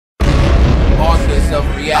authors of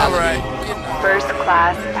reality. Alright. First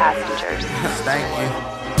class passengers. Thank you.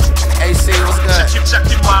 AC, what's good?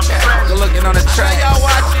 Checkin' my friend. Good looking on the track. Y'all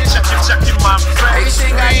watching? Checkin' my friend.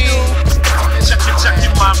 Everything I do.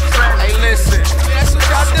 Checkin' my friend. Hey, listen. That's what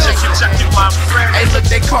y'all do. Checkin' my friend. Hey, look,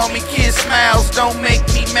 they call me Kid Smiles, don't make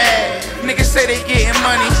me mad. Niggas say they getting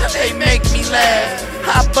money, they make me laugh.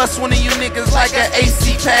 I bust one of you niggas like an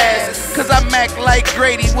AC pass, cause I'm act like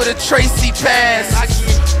Grady with a Tracy pass.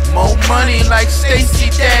 More money like Stacy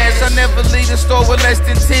Dash. I never leave the store with less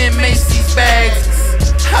than 10 Macy's bags.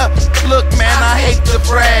 Look, man, I hate to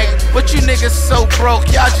brag, but you niggas so broke,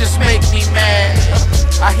 y'all just make me mad.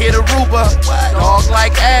 I hit Aruba, dog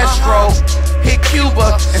like Astro. Hit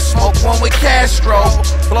Cuba and smoke one with Castro.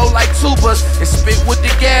 Blow like tubas and spit with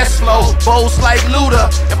the gas flow. Bowls like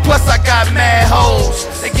Luda, and plus I got mad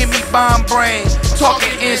hoes. They give me bomb brain,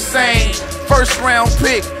 talking insane. First round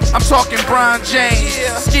pick, I'm talking Bron James.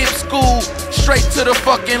 Skip school, straight to the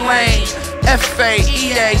fucking lane.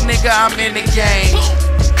 FAEA, nigga, I'm in the game.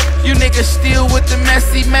 You niggas still with the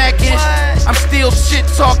messy mackin'. I'm still shit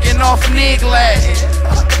talking off nig Latin.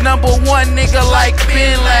 Number one nigga like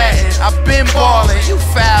Bin Laden. I been ballin', you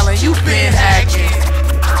fouling, you been hacking.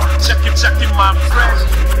 Checkin' my friend.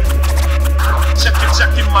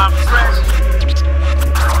 Checkin' my friend.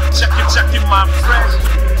 Checkin' my friend.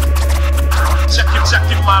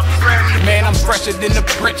 Checkin' my friend. Man, I'm fresher than the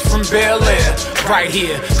Prince from Bel Air. Right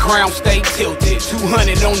here, crown stay tilted,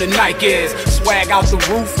 200 on the Nikes. Swag out the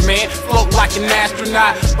roof, man, float like an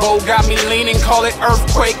astronaut. Bo got me leaning, call it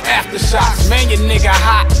earthquake aftershocks. Man, your nigga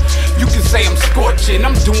hot, you can say I'm scorching.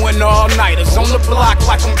 I'm doing all-nighters on the block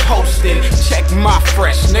like I'm posting. Check my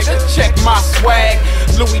fresh, nigga, check my swag.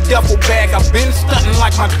 Louis duffel bag, I've been stunting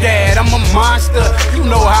like my dad. I'm a monster, you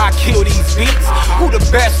know how I kill these beats. Who the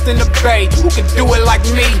best in the Bay? Who can do it like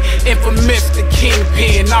me? Infamous, the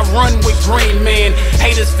kingpin. I run with green men.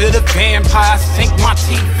 Haters feel the vampire, sink my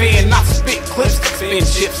teeth in. I spit clips, spin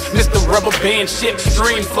chips. Mr. Rubber Band shit,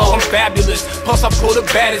 stream flow, I'm fabulous. Plus I pull the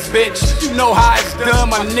baddest bitch. You know how it's done,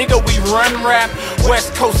 my nigga. We run rap,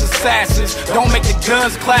 West Coast assassins. Don't make the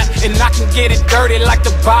guns clap, and I can get it dirty like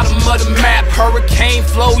the bottom of the map. Hurricane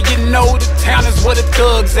flow, you know the town is where the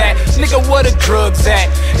thugs at. Nigga, where the drugs at?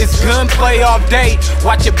 It's gunplay all day.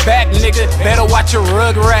 Watch your back, nigga. Better watch your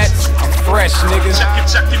rugrats. I'm fresh, nigga.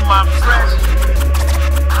 Checkin' my friend.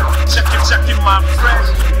 Checkin' my friend.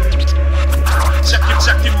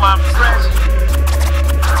 Checkin' my friend.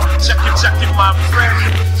 Checkin' my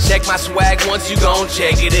friend. Check my swag once, you gon'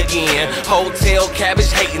 check it again. Hotel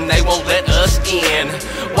cabbage hating, they won't let us in.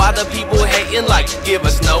 Why the people hating like give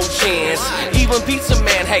us no chance? Even Pizza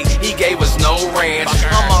Man, hey, he gave us no ranch.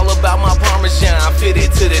 I'm all about my Parmesan,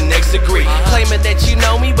 fitted to the next degree. Claiming that you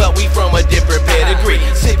know me, but we from a different pedigree.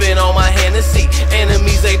 Sipping on my Hennessy,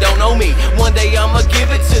 enemies, they don't know me. One day I'ma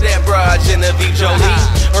give it to that broad Genevieve Jolie.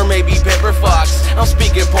 Or maybe Pepper Fox, I'm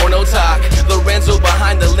speaking porno talk. Lorenzo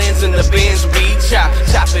behind the lens in the Benz, we chop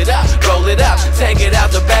it up, roll it up, take it out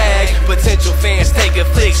the bag. Potential fans taking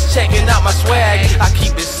flicks, checking out my swag. I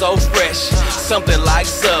keep it so fresh, something like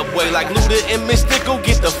Subway. Like Luda and Mystical,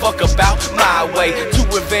 get the fuck about my way. To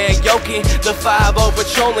Van Yokin, the 5-0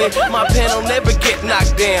 patrolling. My panel never get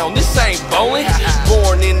knocked down, this ain't bowling.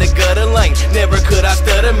 Born in the gutter lane, never could I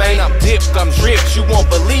stutter, man. I'm dipped, I'm dripped, you won't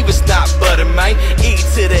believe it's not butter, man. E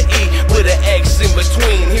to the E with an X in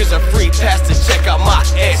between. Here's a free pass to check out my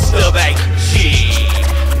S.